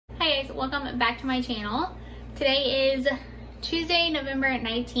Hi guys, welcome back to my channel. Today is Tuesday, November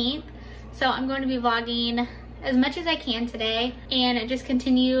 19th. So I'm going to be vlogging as much as I can today and just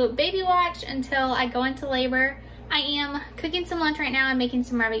continue baby watch until I go into labor. I am cooking some lunch right now. I'm making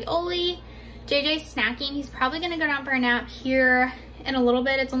some ravioli. JJ's snacking. He's probably gonna go down for a nap here in a little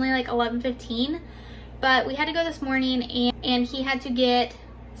bit. It's only like 11:15, but we had to go this morning and he had to get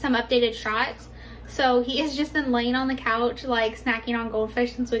some updated shots. So he has just been laying on the couch like snacking on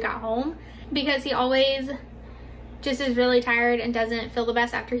goldfish since we got home because he always just is really tired and doesn't feel the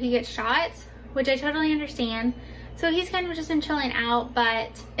best after he gets shots, which I totally understand. So he's kind of just been chilling out,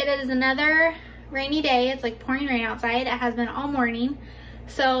 but it is another rainy day. It's like pouring rain outside. It has been all morning.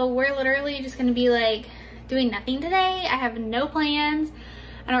 So we're literally just gonna be like doing nothing today. I have no plans.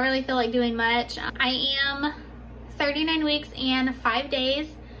 I don't really feel like doing much. I am 39 weeks and 5 days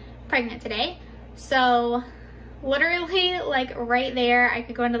pregnant today. So literally like right there, I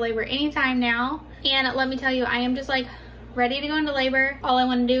could go into labor anytime now. And let me tell you, I am just like ready to go into labor. All I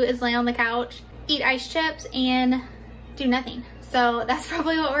want to do is lay on the couch, eat ice chips, and do nothing. So that's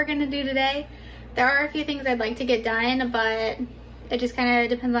probably what we're gonna do today. There are a few things I'd like to get done, but it just kind of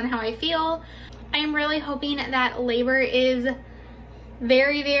depends on how I feel. I am really hoping that labor is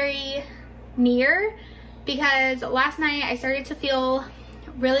very, very near because last night I started to feel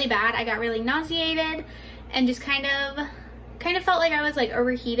really bad. I got really nauseated and just kind of felt like I was like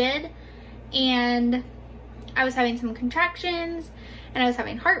overheated, and I was having some contractions and I was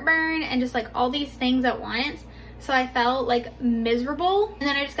having heartburn and just like all these things at once. So I felt like miserable, and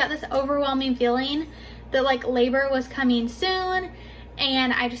then I just got this overwhelming feeling that like labor was coming soon,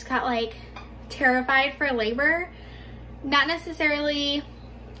 and I just got like terrified for labor. Not necessarily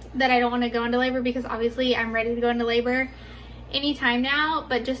that I don't want to go into labor, because obviously I'm ready to go into labor anytime now,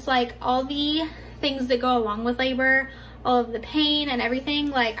 but just like all the things that go along with labor, all of the pain and everything,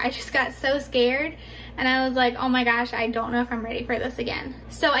 like I just got so scared and I was like, oh my gosh, I don't know if I'm ready for this again.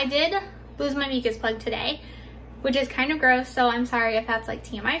 So I did lose my mucus plug today, which is kind of gross, so I'm sorry if that's like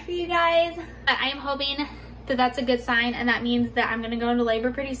TMI for you guys, but I am hoping that that's a good sign and that means that I'm gonna go into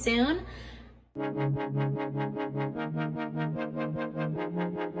labor pretty soon.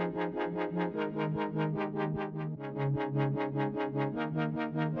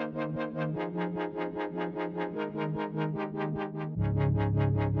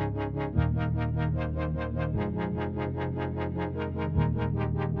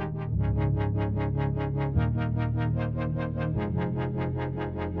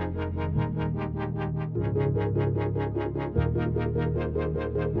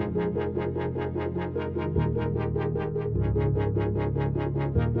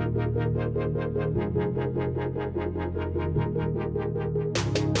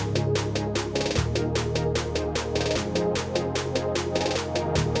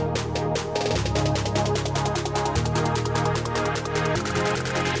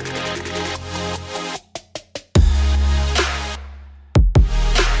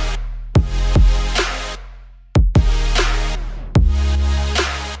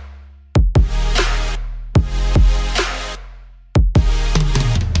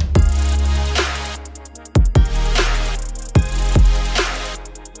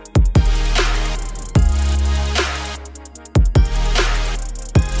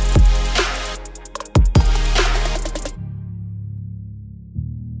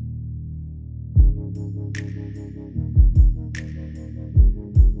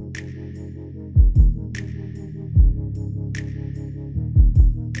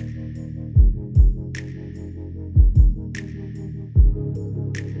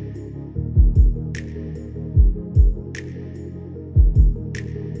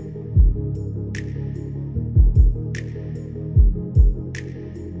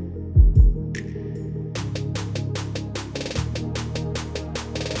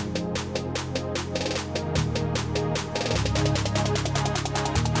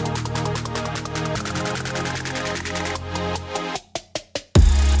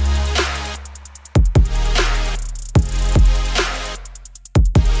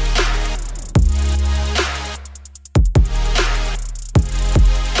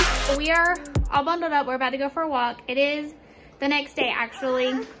 We are all bundled up. We're about to go for a walk. It is the next day,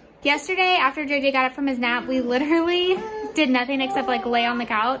 actually. Yesterday, after JJ got up from his nap, we literally did nothing except like lay on the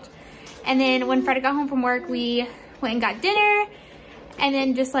couch. And then when Fred got home from work, we went and got dinner and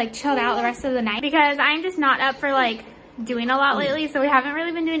then just like chilled out the rest of the night because I'm just not up for like doing a lot lately. So we haven't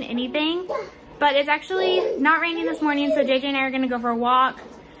really been doing anything, but it's actually not raining this morning. So JJ and I are gonna go for a walk,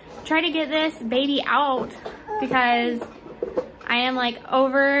 try to get this baby out because I am like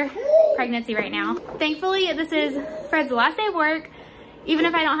over pregnancy right now. Thankfully, this is Fred's last day of work even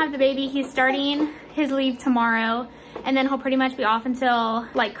if I don't have the baby, he's starting his leave tomorrow, and then he'll pretty much be off until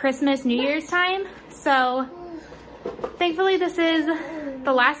like Christmas, New Year's time. So thankfully this is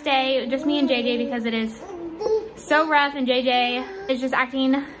the last day, just me and JJ, because it is so rough and JJ is just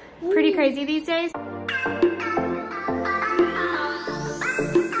acting pretty crazy these days.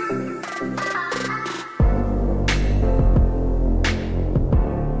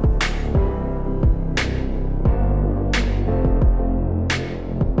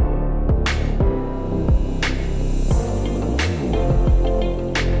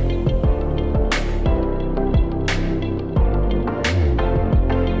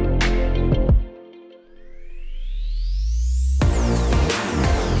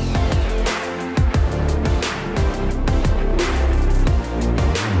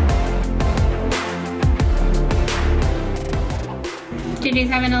 JJ's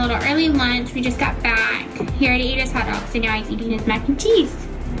having a little early lunch. We just got back. He already ate his hot dogs, and now he's eating his mac and cheese.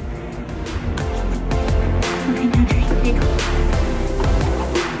 Okay, now drink. There you go.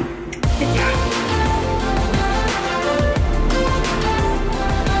 Good job.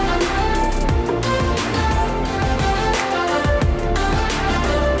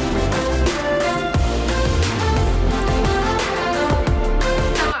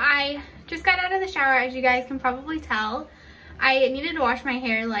 So I just got out of the shower, as you guys can probably tell. I needed to wash my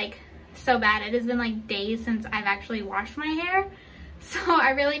hair like so bad. It has been like days since I've actually washed my hair. So I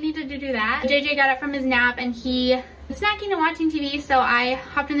really needed to do that. JJ got up from his nap and he was snacking and watching TV, so I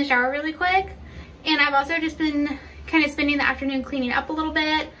hopped in the shower really quick. And I've also just been kind of spending the afternoon cleaning up a little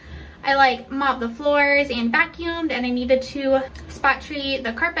bit. I like mopped the floors and vacuumed, and I needed to spot treat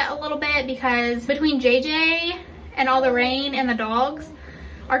the carpet a little bit because between JJ and all the rain and the dogs,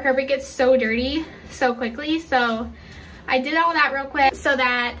 our carpet gets so dirty so quickly. So I did all that real quick so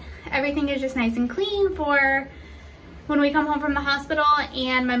that everything is just nice and clean for when we come home from the hospital.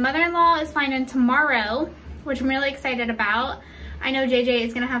 And my mother-in-law is flying in tomorrow, which I'm really excited about. I know JJ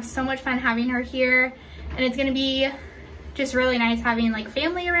is gonna have so much fun having her here, and it's gonna be just really nice having like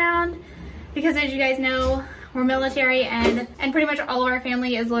family around, because as you guys know, we're military and pretty much all of our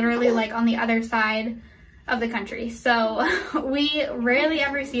family is literally like on the other side of the country. So we rarely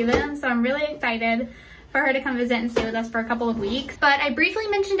ever see them, so I'm really excited for her to come visit and stay with us for a couple of weeks. But I briefly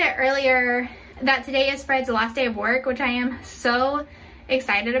mentioned it earlier that today is Fred's last day of work, which I am so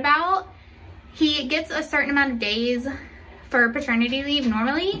excited about. He gets a certain amount of days for paternity leave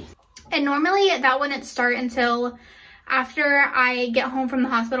normally, and normally that wouldn't start until after I get home from the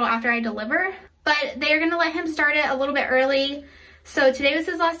hospital after I deliver, but they're gonna let him start it a little bit early. So today was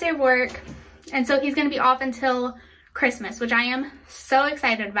his last day of work, and so he's gonna be off until Christmas, which I am so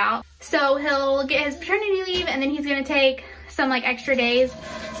excited about. So he'll get his paternity leave, and then he's gonna take some like extra days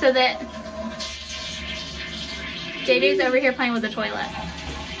so that JJ's over here playing with the toilet.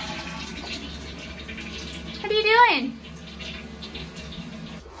 What are you doing?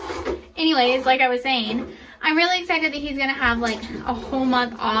 Anyways, like I was saying, I'm really excited that he's gonna have like a whole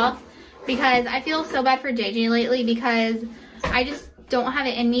month off, because I feel so bad for JJ lately because I just don't have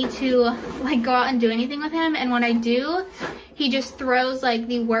it in me to like go out and do anything with him, and when I do, he just throws like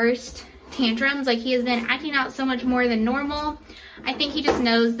the worst tantrums. Like, he has been acting out so much more than normal. I think he just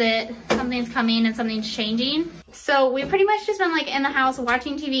knows that something's coming and something's changing. So we've pretty much just been like in the house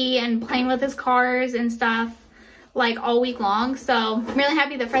watching TV and playing with his cars and stuff like all week long. So I'm really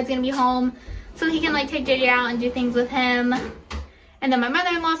happy that Fred's gonna be home so he can like take JJ out and do things with him. And then my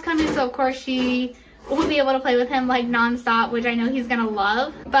mother-in-law's coming, so of course she will be able to play with him like non-stop, which I know he's gonna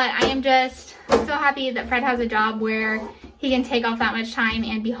love. But I am just so happy that Fred has a job where he can take off that much time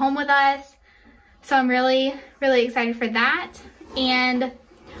and be home with us. So I'm really, really excited for that. And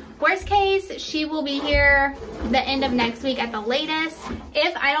worst case, she will be here the end of next week at the latest.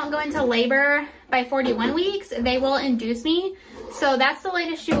 If I don't go into labor by 41 weeks, they will induce me. So that's the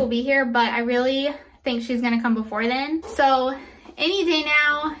latest she will be here, but I really think she's gonna come before then. So any day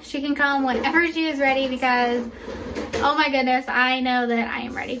now, she can come whenever she is ready, because oh my goodness, I know that I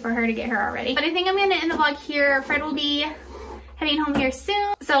am ready for her to get her already. But I think I'm gonna end the vlog here. Fred will be heading home here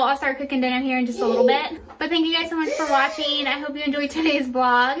soon, so I'll start cooking dinner here in just a little bit. But thank you guys so much for watching. I hope you enjoyed today's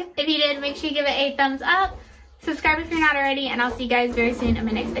vlog. If you did, make sure you give it a thumbs up, subscribe if you're not already, and I'll see you guys very soon in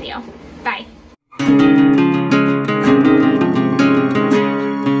my next video. Bye.